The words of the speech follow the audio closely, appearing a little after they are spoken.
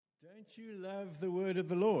Don't you love the word of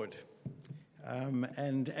the Lord?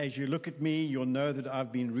 And as you look at me, you'll know that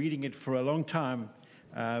I've been reading it for a long time,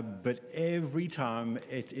 but every time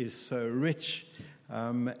it is so rich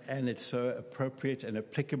and it's so appropriate and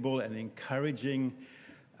applicable and encouraging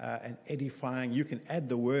and edifying. You can add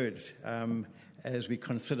the words as we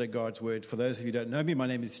consider God's word. For those of you who don't know me, my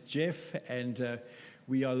name is Jeff, and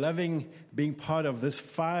we are loving being part of this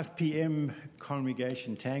 5 p.m.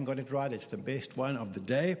 congregation. Tang got it right. It's the best one of the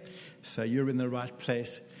day. So you're in the right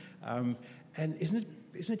place. And isn't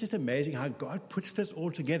it just amazing how God puts this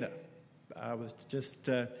all together? I was just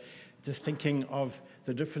thinking of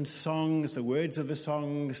the different songs, the words of the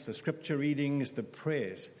songs, the scripture readings, the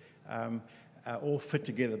prayers, all fit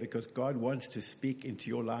together because God wants to speak into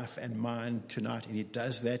your life and mine tonight, and He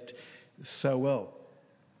does that so well.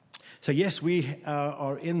 So yes, we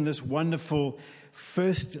are in this wonderful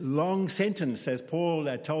first long sentence, as Paul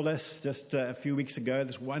told us just a few weeks ago,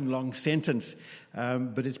 this one long sentence,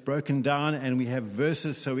 but it's broken down and we have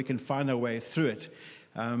verses so we can find our way through it.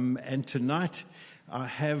 And tonight I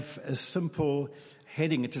have a simple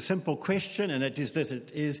heading. It's a simple question, and it is this.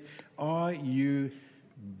 It is, are you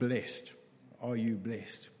blessed? Are you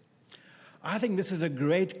blessed? I think this is a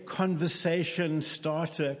great conversation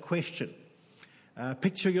starter question.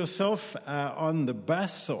 Picture yourself on the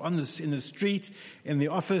bus or in the street, in the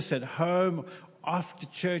office, at home, after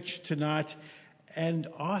church tonight, and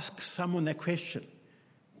ask someone that question.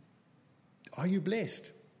 Are you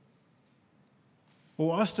blessed?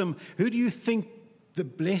 Or ask them, who do you think the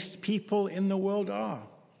blessed people in the world are?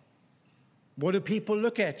 What do people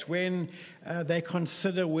look at when they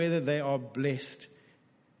consider whether they are blessed?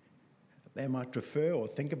 They might refer or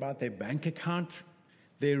think about their bank account,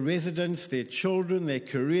 their residence, their children, their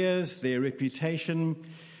careers, their reputation.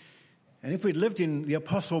 And if we'd lived in the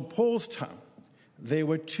Apostle Paul's time, there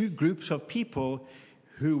were two groups of people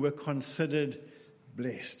who were considered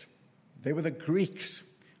blessed. They were the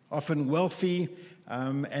Greeks, often wealthy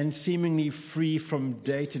and seemingly free from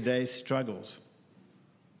day-to-day struggles.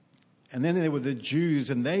 And then there were the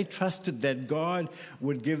Jews, and they trusted that God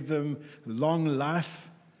would give them long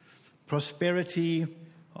life, prosperity,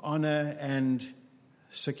 honor, and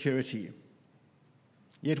security.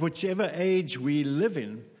 Yet whichever age we live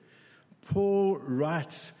in, Paul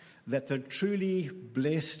writes that the truly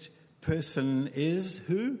blessed person is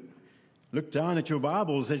who? Look down at your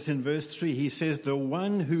Bibles. It's in verse 3. He says, the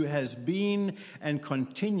one who has been and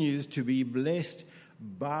continues to be blessed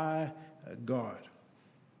by God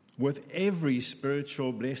with every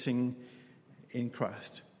spiritual blessing in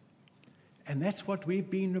Christ. And that's what we've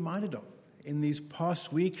been reminded of in these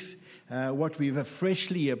past weeks. What we've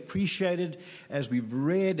freshly appreciated as we've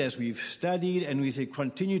read, as we've studied, and we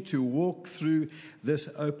continue to walk through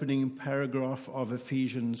this opening paragraph of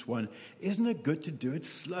Ephesians 1. Isn't it good to do it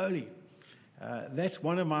slowly? That's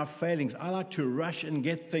one of my failings. I like to rush and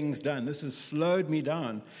get things done. This has slowed me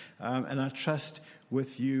down, and I trust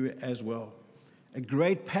with you as well. A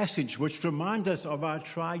great passage which reminds us of our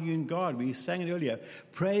triune God. We sang it earlier.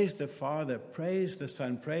 Praise the Father, praise the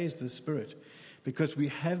Son, praise the Spirit. Because we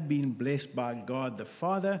have been blessed by God the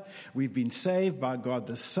Father, we've been saved by God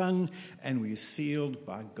the Son, and we're sealed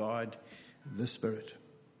by God the Spirit.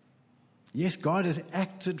 Yes, God has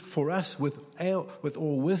acted for us with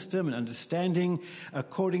all wisdom and understanding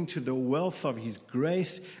according to the wealth of His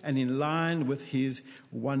grace and in line with His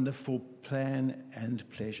wonderful plan and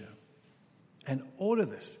pleasure. And all of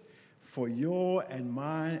this for your and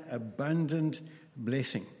my abundant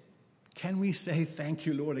blessing. Can we say thank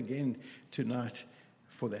you, Lord, again tonight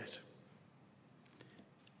for that?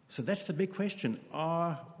 So that's the big question.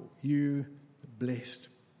 Are you blessed?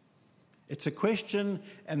 It's a question,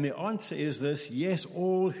 and the answer is this: yes,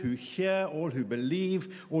 all who hear, all who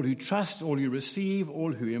believe, all who trust, all who receive,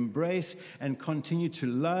 all who embrace and continue to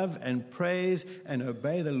love and praise and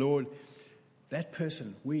obey the Lord, that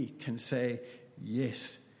person, we can say,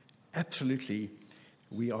 yes, absolutely,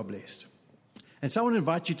 we are blessed. And so I want to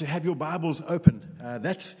invite you to have your Bibles open.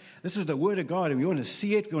 This is the Word of God, and we want to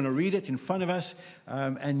see it, we want to read it in front of us,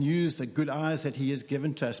 and use the good eyes that He has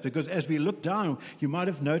given to us. Because as we look down, you might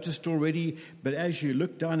have noticed already, but as you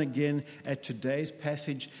look down again at today's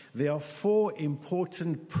passage, there are 4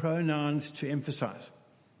 important pronouns to emphasize.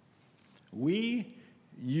 We,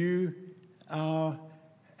 you, our,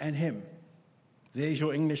 and him. There's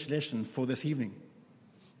your English lesson for this evening.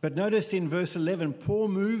 But notice in verse 11, Paul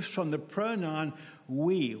moves from the pronoun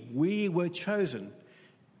we. We were chosen,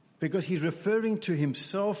 because he's referring to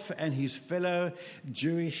himself and his fellow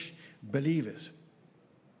Jewish believers.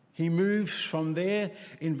 He moves from there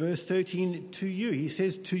in verse 13 to you. He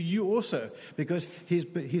says to you also, because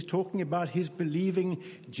he's talking about his believing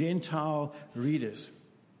Gentile readers.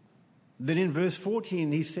 Then in verse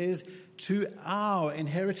 14, he says to our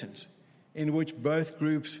inheritance, in which both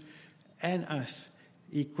groups and us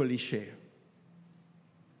equally share.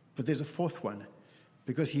 But there's a fourth one,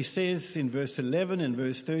 because he says in verse 11 and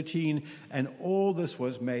verse 13, and all this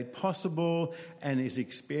was made possible and is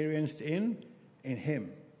experienced in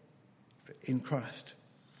him, in Christ.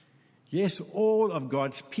 Yes, all of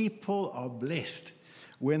God's people are blessed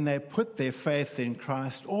when they put their faith in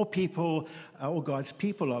Christ. All God's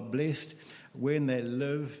people are blessed when they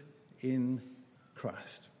live in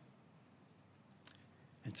Christ.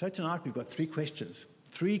 And so tonight we've got three questions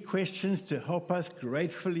to help us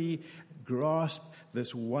gratefully grasp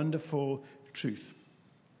this wonderful truth.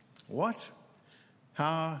 What,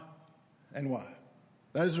 how, and why?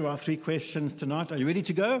 Those are our three questions tonight. Are you ready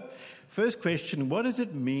to go? First question, what does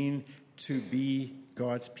it mean to be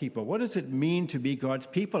God's people? What does it mean to be God's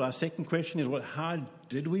people? Our second question is, how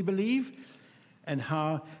did we believe? And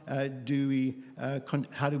how do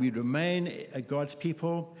we remain God's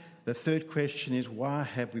people? The third question is, why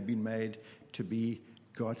have we been made to be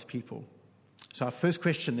God's people? So our first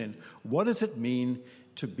question then, what does it mean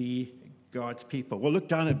to be God's people? Well, look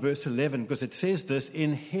down at verse 11, because it says this,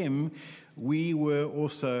 in him we were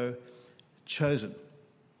also chosen.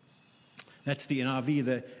 That's the NIV.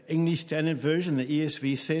 The English Standard Version, the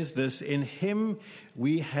ESV, says this, in him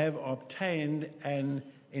we have obtained an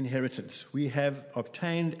inheritance. We have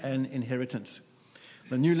obtained an inheritance.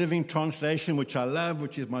 The New Living Translation, which I love,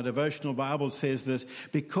 which is my devotional Bible, says this,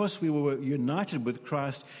 because we were united with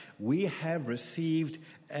Christ, we have received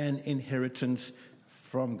an inheritance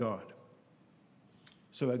from God.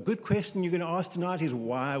 So a good question you're going to ask tonight is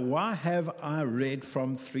why? Why have I read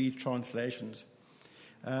from three translations?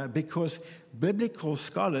 Because biblical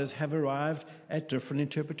scholars have arrived at different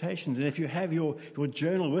interpretations. And if you have your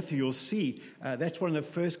journal with you, you'll see that's one of the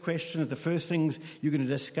first questions, the first things you're going to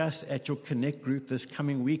discuss at your Connect group this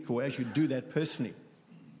coming week, or as you do that personally.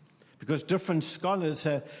 Because different scholars,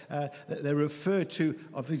 they refer to,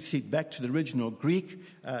 obviously, back to the original Greek.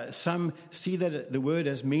 Some see that the word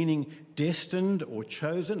as meaning destined or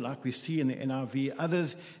chosen, like we see in the NIV.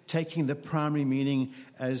 Others taking the primary meaning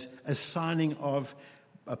as assigning of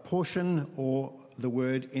a portion or the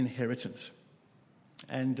word inheritance.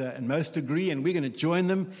 And most agree, and we're going to join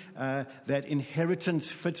them, that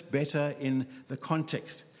inheritance fits better in the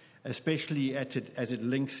context, especially as it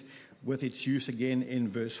links with its use again in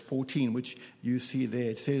verse 14, which you see there.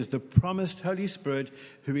 It says, the promised Holy Spirit,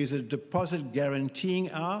 who is a deposit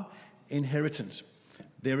guaranteeing our inheritance.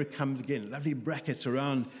 There it comes again, lovely brackets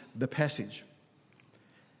around the passage.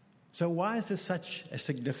 So why is this such a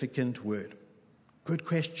significant word? Good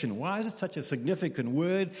question. Why is it such a significant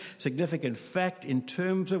word, significant fact in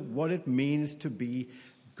terms of what it means to be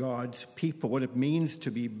God's people, what it means to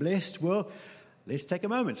be blessed? Well, let's take a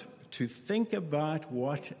moment to think about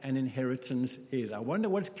what an inheritance is. I wonder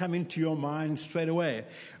what's come into your mind straight away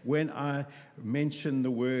when I mention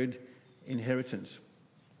the word inheritance.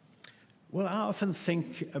 Well, I often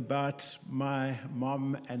think about my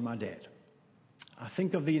mom and my dad. I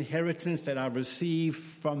think of the inheritance that I received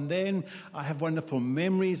from them. I have wonderful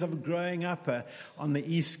memories of growing up on the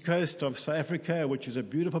east coast of South Africa, which is a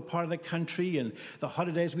beautiful part of the country, and the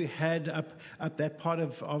holidays we had up that part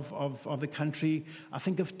of the country. I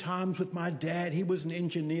think of times with my dad. He was an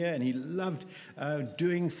engineer, and he loved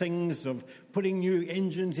doing things of putting new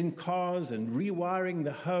engines in cars and rewiring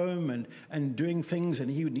the home and doing things,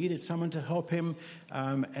 and he needed someone to help him.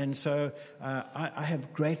 And so I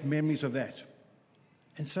have great memories of that.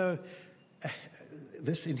 And so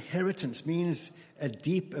this inheritance means a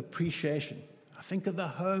deep appreciation. I think of the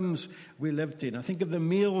homes we lived in. I think of the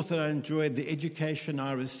meals that I enjoyed, the education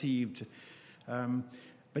I received.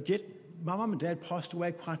 But yet, my mum and dad passed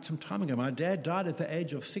away quite some time ago. My dad died at the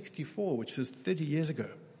age of 64, which was 30 years ago.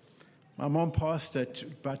 My mom passed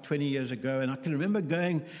about 20 years ago, and I can remember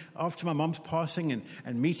going after my mom's passing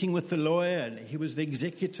and meeting with the lawyer, and he was the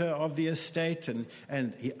executor of the estate,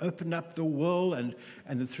 and he opened up the will, and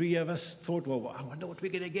the three of us thought, well, I wonder what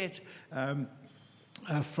we're going to get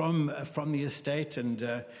from the estate. And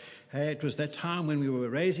it was that time when we were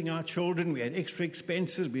raising our children. We had extra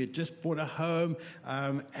expenses. We had just bought a home,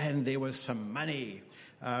 and there was some money.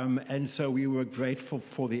 And so we were grateful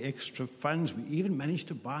for the extra funds. We even managed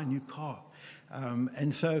to buy a new car.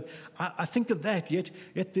 And so I think of that, yet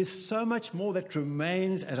there's so much more that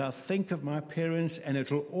remains as I think of my parents, and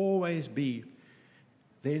it will always be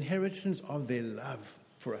the inheritance of their love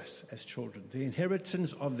for us as children, the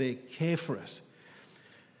inheritance of their care for us.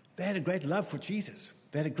 they had a great love for Jesus.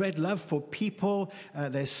 They had a great love for people.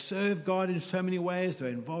 They served God in so many ways. They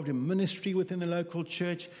were involved in ministry within the local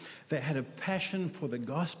church. They had a passion for the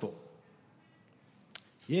gospel.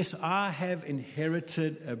 Yes, I have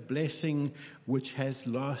inherited a blessing which has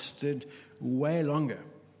lasted way longer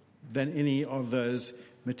than any of those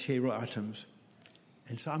material items.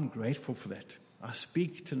 And so I'm grateful for that. I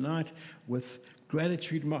speak tonight with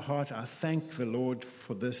gratitude in my heart. I thank the Lord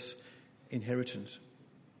for this inheritance.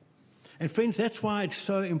 And friends, that's why it's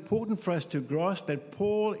so important for us to grasp that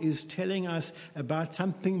Paul is telling us about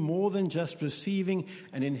something more than just receiving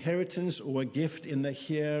an inheritance or a gift in the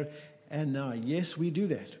here and now. Yes, we do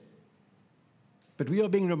that. But we are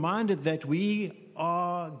being reminded that we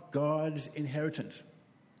are God's inheritance.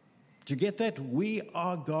 Do you get that? We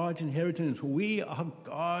are God's inheritance. We are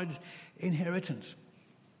God's inheritance.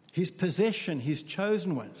 His possession, his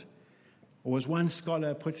chosen ones. Or as one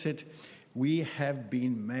scholar puts it, we have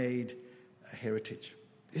been made a heritage.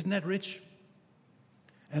 Isn't that rich?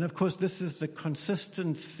 And of course, this is the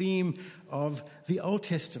consistent theme of the Old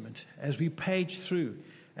Testament as we page through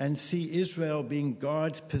and see Israel being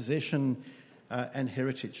God's possession and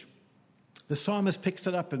heritage. The psalmist picks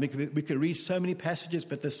it up, and we could read so many passages,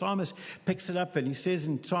 but the psalmist picks it up and he says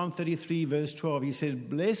in Psalm 33, verse 12, he says,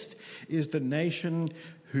 "Blessed is the nation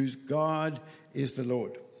whose God is the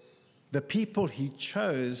Lord, the people he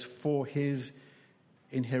chose for his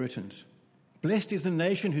inheritance." Blessed is the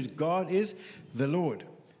nation whose God is the Lord,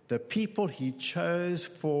 the people he chose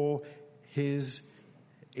for his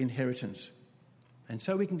inheritance. And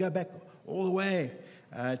so we can go back all the way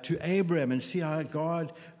to Abraham and see how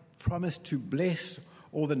God promised to bless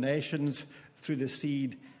all the nations through the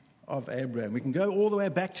seed of Abraham. We can go all the way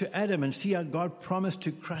back to Adam and see how God promised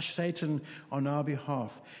to crush Satan on our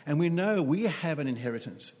behalf. And we know we have an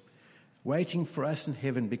inheritance waiting for us in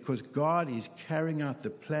heaven because God is carrying out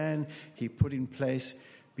the plan he put in place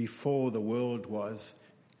before the world was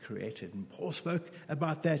created. And Paul spoke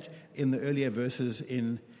about that in the earlier verses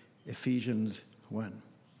in Ephesians 1.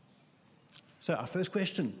 So our first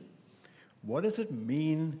question, what does it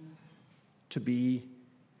mean to be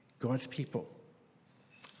God's people?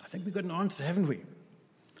 I think we've got an answer, haven't we?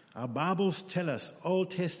 Our Bibles tell us,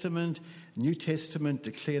 Old Testament, New Testament,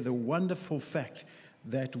 declare the wonderful fact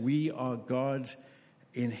that we are God's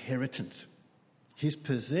inheritance, his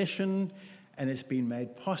possession, and it's been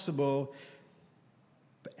made possible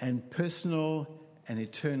and personal and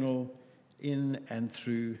eternal in and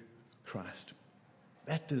through Christ.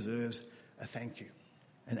 That deserves a thank you,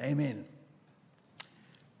 and amen.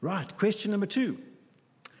 Right, question number 2.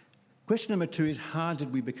 Question number 2 is, how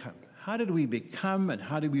did we become? How did we become and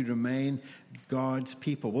how do we remain God's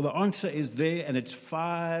people? Well, the answer is there, and it's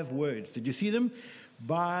 5 words. Did you see them?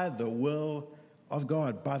 By the will of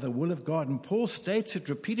God, by the will of God. And Paul states it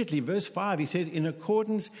repeatedly. Verse 5, he says, in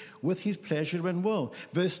accordance with his pleasure and will.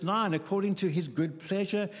 Verse 9, according to his good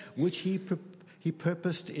pleasure, which he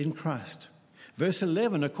purposed in Christ. Verse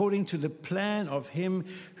 11, according to the plan of him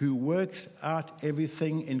who works out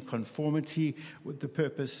everything in conformity with the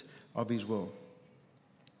purpose of his will.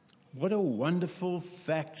 What a wonderful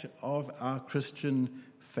fact of our Christian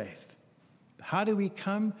faith. How do we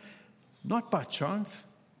come? Not by chance,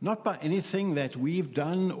 not by anything that we've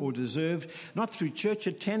done or deserved, not through church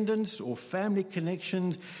attendance or family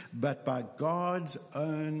connections, but by God's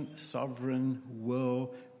own sovereign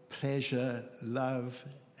will, pleasure, love,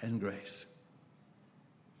 and grace.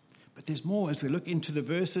 But there's more as we look into the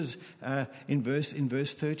verses in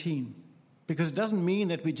verse 13. Because it doesn't mean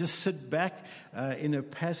that we just sit back in a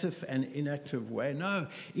passive and inactive way. No,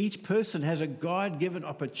 each person has a God-given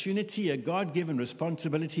opportunity, a God-given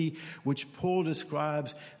responsibility, which Paul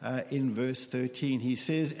describes in verse 13. He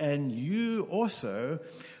says, and you also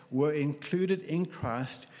were included in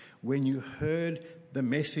Christ when you heard the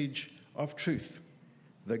message of truth,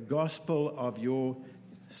 the gospel of your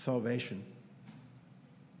salvation.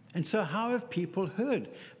 And so how have people heard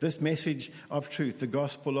this message of truth, the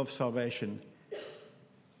gospel of salvation?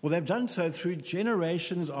 Well, they've done so through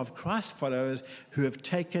generations of Christ followers who have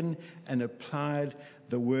taken and applied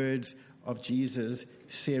the words of Jesus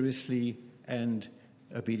seriously and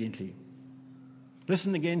obediently.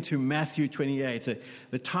 Listen again to Matthew 28.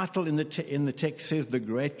 The title in the text says the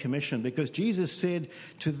Great Commission, because Jesus said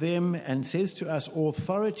to them and says to us,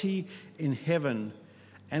 authority in heaven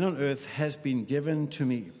and on earth has been given to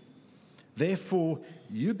me. Therefore,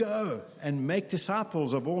 you go and make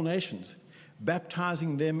disciples of all nations,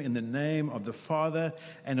 baptizing them in the name of the Father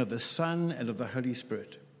and of the Son and of the Holy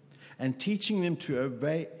Spirit, and teaching them to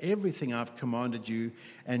obey everything I've commanded you,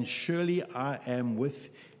 and surely I am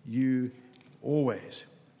with you always,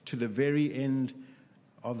 to the very end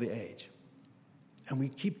of the age. And we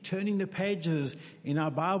keep turning the pages in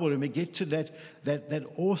our Bible, and we get to that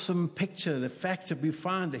awesome picture, the facts that we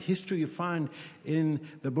find, the history we find in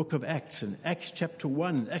the book of Acts, and Acts chapter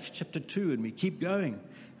 1, Acts chapter 2, and we keep going.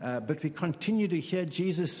 But we continue to hear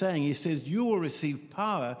Jesus saying, he says, you will receive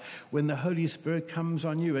power when the Holy Spirit comes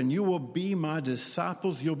on you, and you will be my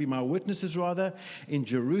disciples, you'll be my witnesses rather, in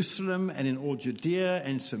Jerusalem and in all Judea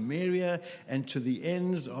and Samaria and to the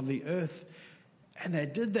ends of the earth. And they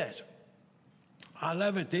did that. I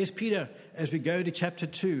love it. There's Peter as we go to chapter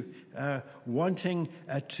 2, wanting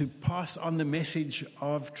to pass on the message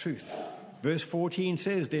of truth. Verse 14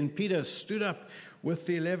 says, then Peter stood up with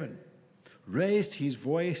the 11, raised his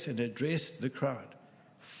voice and addressed the crowd.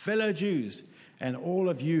 Fellow Jews and all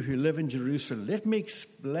of you who live in Jerusalem, let me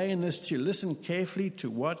explain this to you. Listen carefully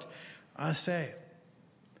to what I say.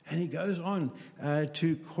 And he goes on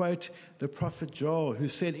to quote the prophet Joel, who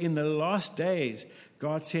said, in the last days,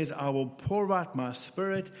 God says, I will pour out my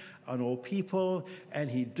spirit on all people. And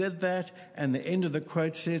he did that. And the end of the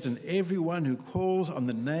quote says, and everyone who calls on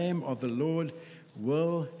the name of the Lord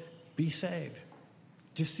will be saved.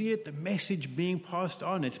 Do you see it? The message being passed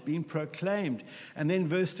on. It's being proclaimed. And then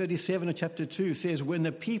verse 37 of chapter 2 says, when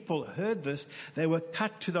the people heard this, they were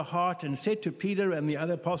cut to the heart and said to Peter and the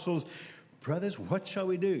other apostles, brothers, what shall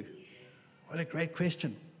we do? What a great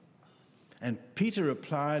question. And Peter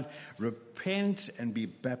replied, repent and be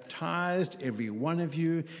baptized, every one of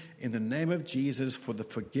you, in the name of Jesus for the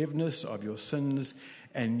forgiveness of your sins,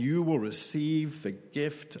 and you will receive the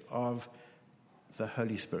gift of the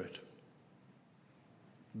Holy Spirit.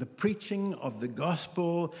 The preaching of the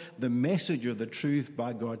gospel, the message of the truth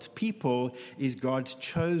by God's people, is God's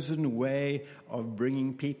chosen way of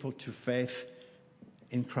bringing people to faith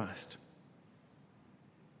in Christ.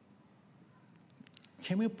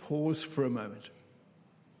 Can we pause for a moment?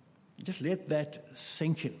 Just let that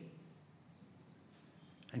sink in.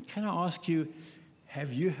 And can I ask you,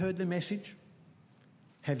 have you heard the message?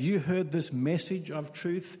 Have you heard this message of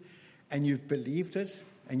truth and you've believed it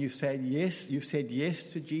and you've said yes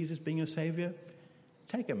to Jesus being your Savior?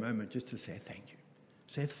 Take a moment just to say thank you.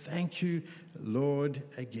 Say, thank you, Lord,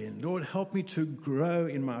 again. Lord, help me to grow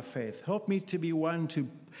in my faith. Help me to be one to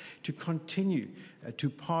continue to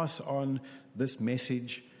pass on this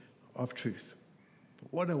message of truth.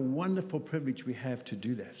 What a wonderful privilege we have to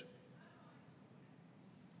do that.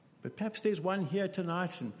 But perhaps there's one here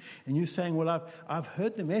tonight and you're saying, well, I've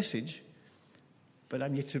heard the message, but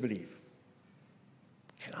I'm yet to believe.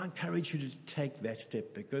 Can I encourage you to take that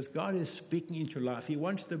step? Because God is speaking into your life. He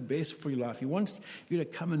wants the best for your life. He wants you to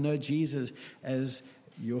come and know Jesus as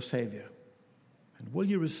your Savior. And will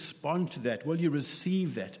you respond to that? Will you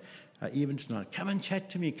receive that even tonight? Come and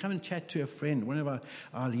chat to me. Come and chat to a friend, one of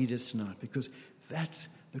our leaders tonight. Because that's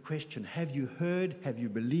the question. Have you heard? Have you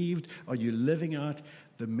believed? Are you living out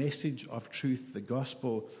the message of truth, the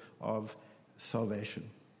gospel of salvation?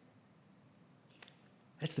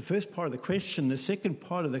 That's the first part of the question. The second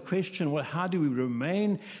part of the question, well, how do we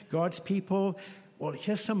remain God's people? Well,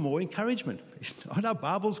 here's some more encouragement. Aren't our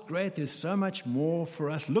Bibles great? There's so much more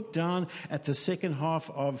for us. Look down at the second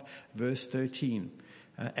half of verse 13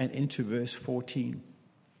 and into verse 14,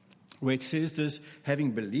 where it says this,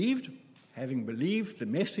 having believed the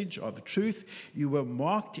message of the truth, you were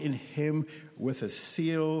marked in him with a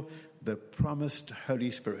seal, the promised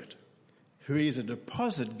Holy Spirit, who is a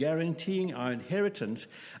deposit guaranteeing our inheritance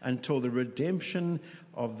until the redemption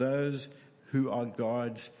of those who are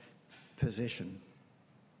God's possession.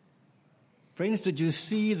 Friends, did you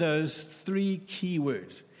see those three key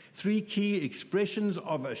words, three key expressions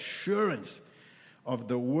of assurance of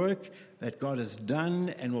the work that God has done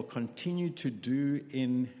and will continue to do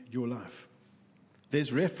in your life?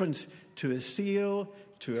 There's reference to a seal,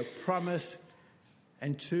 to a promise,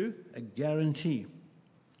 and to a guarantee.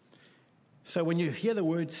 So when you hear the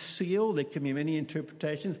word seal, there can be many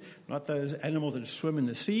interpretations. Not those animals that swim in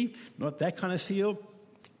the sea, not that kind of seal,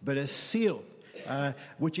 but a seal,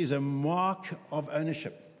 which is a mark of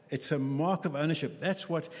ownership. It's a mark of ownership. That's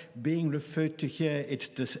what's being referred to here.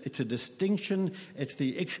 It's a distinction. It's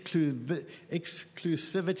the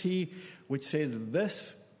exclusivity, which says,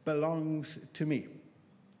 this belongs to me.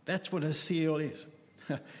 That's what a seal is.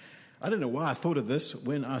 I don't know why I thought of this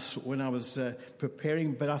when I was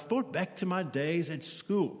preparing, but I thought back to my days at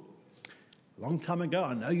school. A long time ago,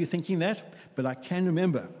 I know you're thinking that, but I can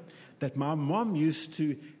remember that my mom used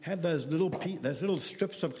to have those little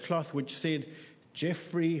strips of cloth which said,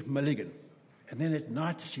 Jeffrey Mulligan. And then at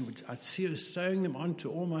night, I'd see her sewing them onto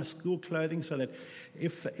all my school clothing so that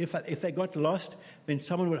if they got lost, then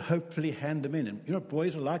someone would hopefully hand them in. And you know what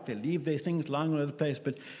boys are like? They leave their things lying all over the place,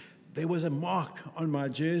 but there was a mark on my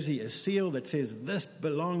jersey, a seal that says, "This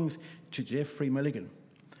belongs to Jeffrey Milligan."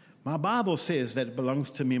 My Bible says that it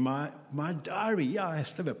belongs to me. My diary, I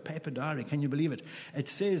still have a paper diary. Can you believe it? It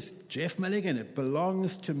says, Jeff Milligan, it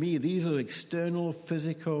belongs to me. These are external,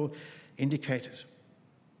 physical indicators.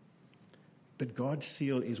 But God's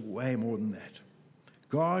seal is way more than that.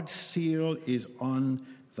 God's seal is on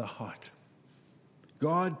the heart.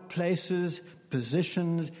 God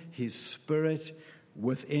positions His Spirit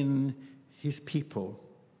within His people.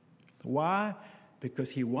 Why?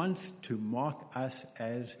 Because He wants to mark us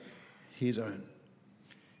as His own.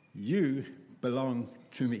 You belong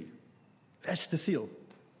to me. That's the seal.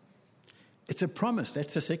 It's a promise.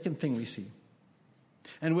 That's the second thing we see.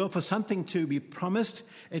 And well, for something to be promised,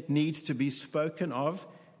 it needs to be spoken of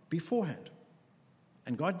beforehand.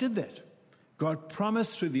 And God did that. God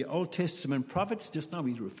promised through the Old Testament prophets. Just now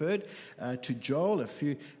we referred to Joel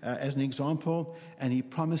as an example, and He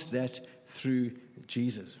promised that through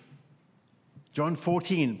Jesus. John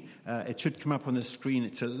 14, it should come up on the screen.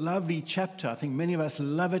 It's a lovely chapter. I think many of us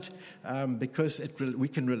love it because we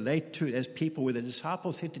can relate to it as people where the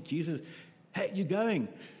disciples said to Jesus, "Hey, you're going.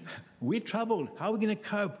 We're troubled. How are we going to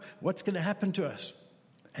cope? What's going to happen to us?"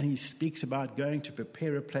 And He speaks about going to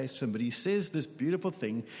prepare a place for them. But He says this beautiful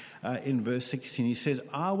thing in verse 16. He says,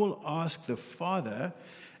 "I will ask the Father,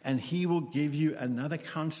 and He will give you another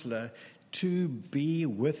counselor to be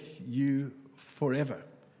with you forever.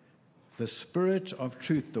 The Spirit of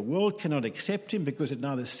truth. The world cannot accept Him because it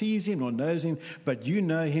neither sees Him nor knows Him, but you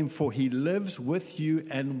know Him, for He lives with you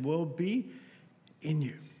and will be in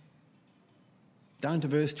you." Down to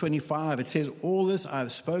verse 25, it says, "All this I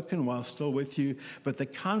have spoken while still with you, but the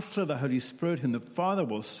Counselor, the Holy Spirit, whom the Father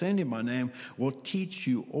will send in my name, will teach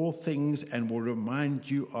you all things and will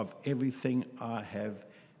remind you of everything I have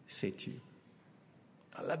said to you."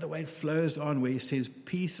 I love the way it flows on where He says,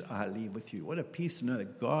 "Peace I leave with you." What a peace to know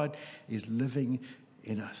that God is living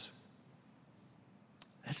in us.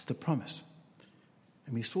 That's the promise.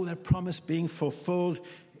 And we saw that promise being fulfilled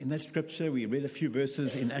in that scripture. We read a few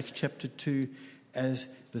verses in Acts chapter 2 as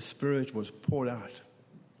the Spirit was poured out.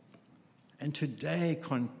 And today,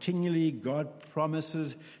 continually, God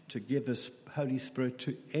promises to give this Holy Spirit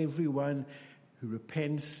to everyone who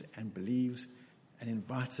repents and believes and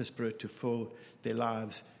invites the Spirit to fill their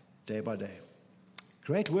lives day by day.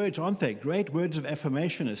 Great words, aren't they? Great words of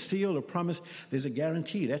affirmation, a seal, a promise. There's a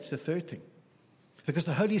guarantee. That's the third thing. Because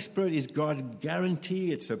the Holy Spirit is God's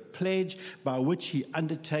guarantee. It's a pledge by which He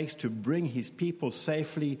undertakes to bring His people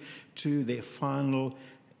safely to their final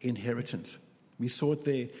inheritance. We saw it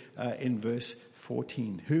there in verse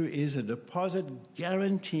 14. Who is a deposit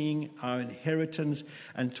guaranteeing our inheritance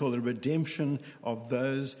until the redemption of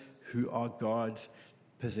those who are God's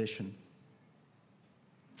possession.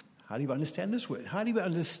 How do you understand this word? How do you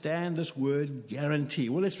understand this word guarantee?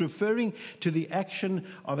 Well, it's referring to the action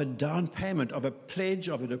of a down payment, of a pledge,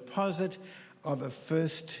 of a deposit, of a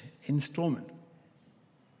first installment.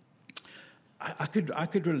 I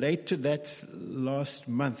could relate to that last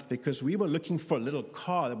month because we were looking for a little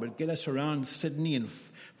car that would get us around Sydney and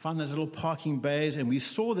find those little parking bays, and we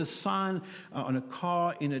saw the sign on a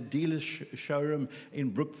car in a dealer's showroom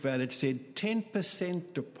in Brookvale. It said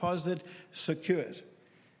 10% deposit secures.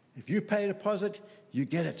 If you pay a deposit, you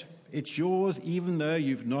get it. It's yours even though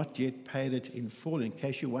you've not yet paid it in full. In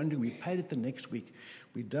case you're wondering, we paid it the next week.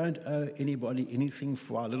 We don't owe anybody anything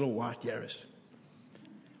for our little white Yaris.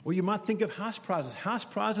 Or you might think of house prices.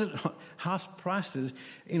 House prices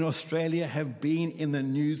in Australia have been in the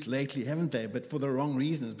news lately, haven't they? But for the wrong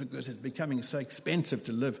reasons, because it's becoming so expensive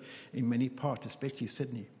to live in many parts, especially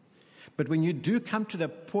Sydney. But when you do come to the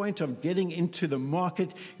point of getting into the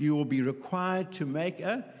market, you will be required to make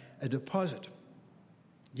a deposit.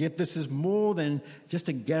 Yet this is more than just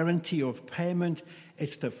a guarantee of payment.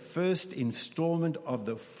 It's the first installment of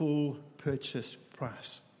the full purchase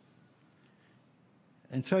price.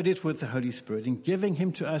 And so it is with the Holy Spirit. In giving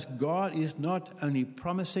Him to us, God is not only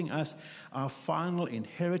promising us our final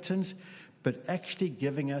inheritance, but actually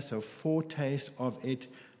giving us a foretaste of it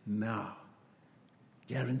now.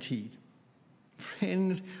 Guaranteed.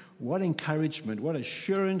 Friends, what encouragement, what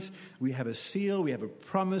assurance. We have a seal, we have a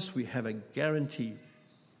promise, we have a guarantee.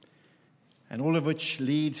 And all of which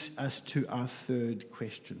leads us to our third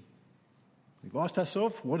question. We've asked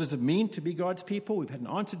ourselves, what does it mean to be God's people? We've had an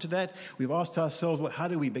answer to that. We've asked ourselves, well, how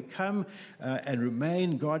do we become and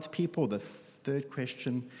remain God's people? The third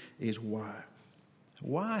question is why?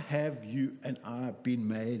 Why have you and I been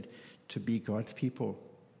made to be God's people?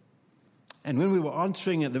 And when we were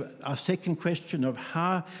answering our second question of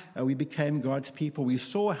how we became God's people, we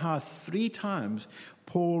saw how 3 times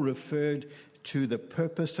Paul referred to the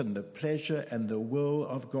purpose and the pleasure and the will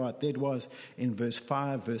of God. That was in verse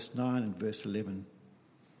 5, verse 9, and verse 11.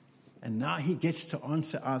 And now he gets to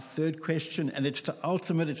answer our third question, and it's the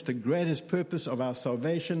ultimate, it's the greatest purpose of our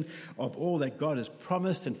salvation, of all that God has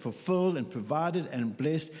promised and fulfilled and provided and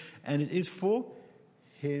blessed, and it is for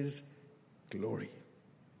his glory,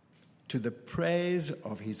 to the praise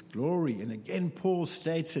of his glory. And again, Paul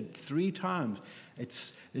states it 3 times.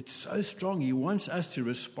 It's so strong. He wants us to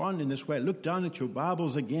respond in this way. Look down at your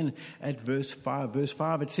Bibles again at verse 5. Verse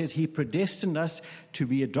 5, it says, he predestined us to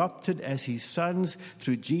be adopted as his sons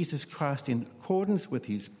through Jesus Christ in accordance with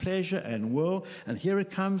his pleasure and will. And here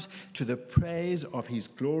it comes, to the praise of his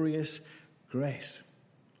glorious grace.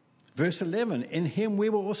 Verse 11, in him we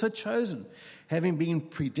were also chosen, having been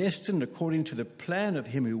predestined according to the plan of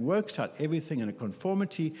him who works out everything in a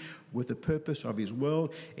conformity with the purpose of his will,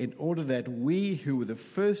 in order that we who were the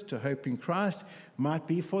first to hope in Christ might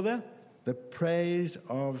be for the praise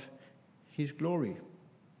of his glory.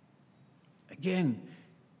 Again,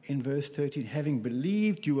 in verse 13, having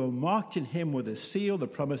believed, you were marked in him with a seal, the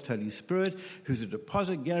promised Holy Spirit, who's a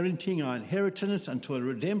deposit guaranteeing our inheritance until the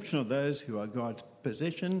redemption of those who are God's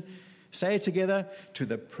possession. Say it together, to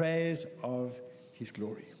the praise of his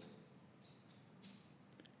glory.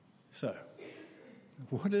 So,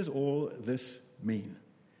 what does all this mean?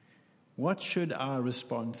 What should our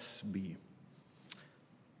response be?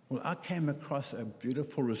 Well, I came across a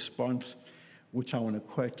beautiful response which I want to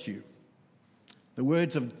quote to you. The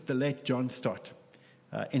words of the late John Stott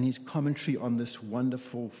in his commentary on this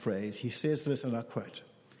wonderful phrase. He says this, and I quote,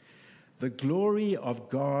 "The glory of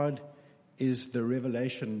God is the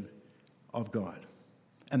revelation of God,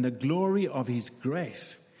 and the glory of his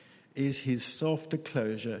grace is his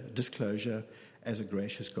self-disclosure as a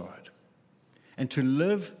gracious God. And to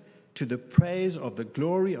live to the praise of the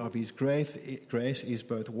glory of his grace is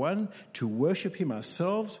both, one, to worship him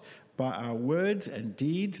ourselves by our words and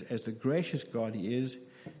deeds as the gracious God he is,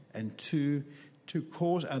 and two, to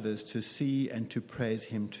cause others to see and to praise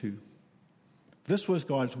him too. This was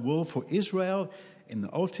God's will for Israel in the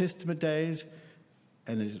Old Testament days,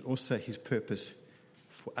 and it is also his purpose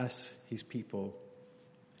for us, his people,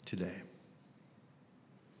 today.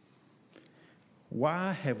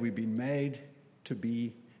 Why have we been made to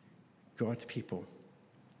be God's people?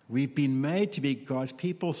 We've been made to be God's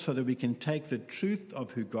people so that we can take the truth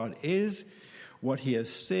of who God is, what he has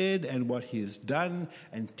said and what he has done,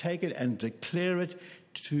 and take it and declare it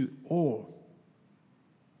to all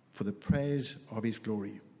for the praise of his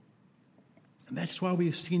glory. And that's why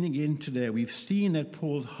we've seen again today. We've seen that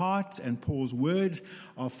Paul's heart and Paul's words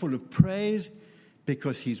are full of praise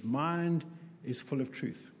because his mind is full of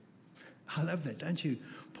truth. I love that, don't you?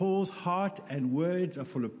 Paul's heart and words are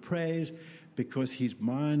full of praise because his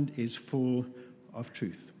mind is full of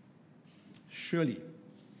truth. Surely,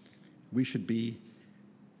 we should be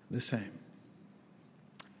the same.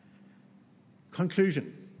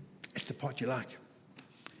 Conclusion. It's the part you like.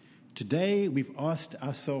 Today, we've asked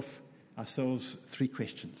ourselves 3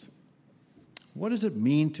 questions. What does it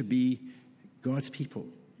mean to be God's people?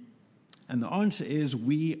 And the answer is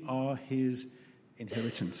we are his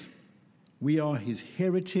inheritance. We are his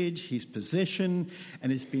heritage, his possession,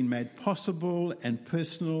 and it's been made possible and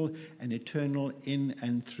personal and eternal in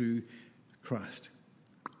and through Christ.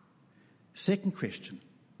 Second question,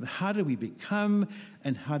 how do we become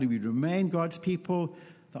and how do we remain God's people?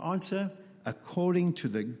 The answer, according to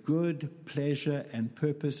the good pleasure and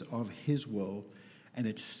purpose of his will, and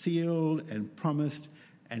it's sealed and promised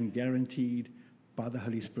and guaranteed by the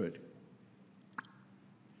Holy Spirit.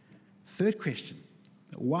 Third question,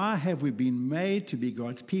 why have we been made to be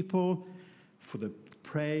God's people? For the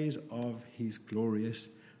praise of his glorious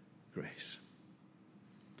grace.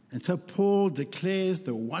 And so Paul declares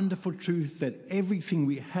the wonderful truth that everything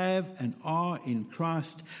we have and are in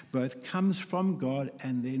Christ both comes from God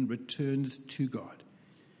and then returns to God.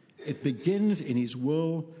 It begins in his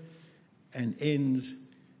will and ends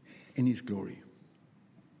in his glory.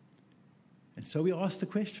 And so we ask the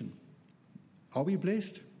question, are we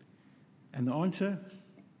blessed? And the answer,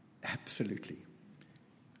 absolutely.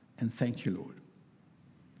 And thank you, Lord.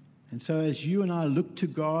 And so as you and I look to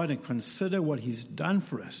God and consider what he's done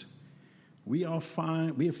for us, we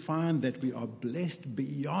find that we are blessed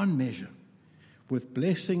beyond measure with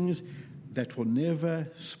blessings that will never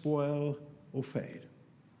spoil or fade.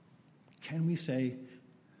 Can we say,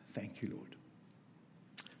 thank you, Lord?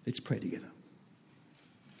 Let's pray together.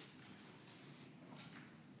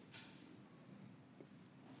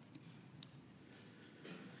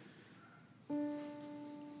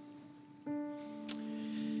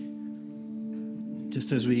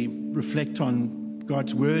 Just as we reflect on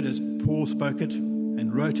God's word as Paul spoke it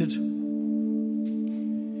and wrote it.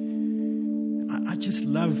 I just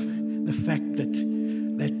love the fact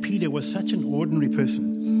that Peter was such an ordinary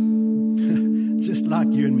person, just like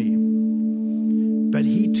you and me. But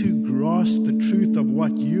he too grasped the truth of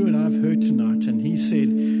what you and I have heard tonight, and he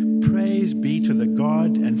said, "Praise be to the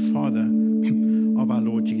God and Father of our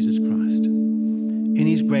Lord Jesus Christ. In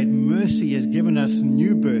his great mercy, he has given us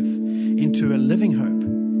new birth into a living hope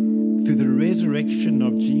through the resurrection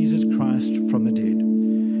of Jesus Christ from the dead,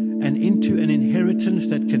 and into an inheritance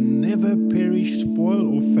that can never perish,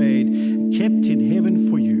 spoil, or fade, kept in heaven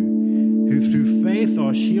for you, who through faith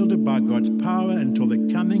are shielded by God's power until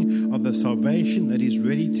the coming of the salvation that is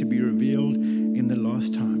ready to be revealed in the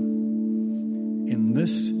last time. In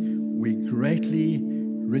this we greatly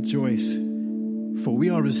rejoice, for we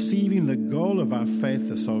are receiving the goal of our faith,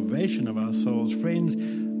 the salvation of our souls." Friends,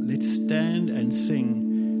 let's stand and sing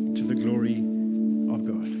to the glory of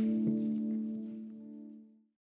God.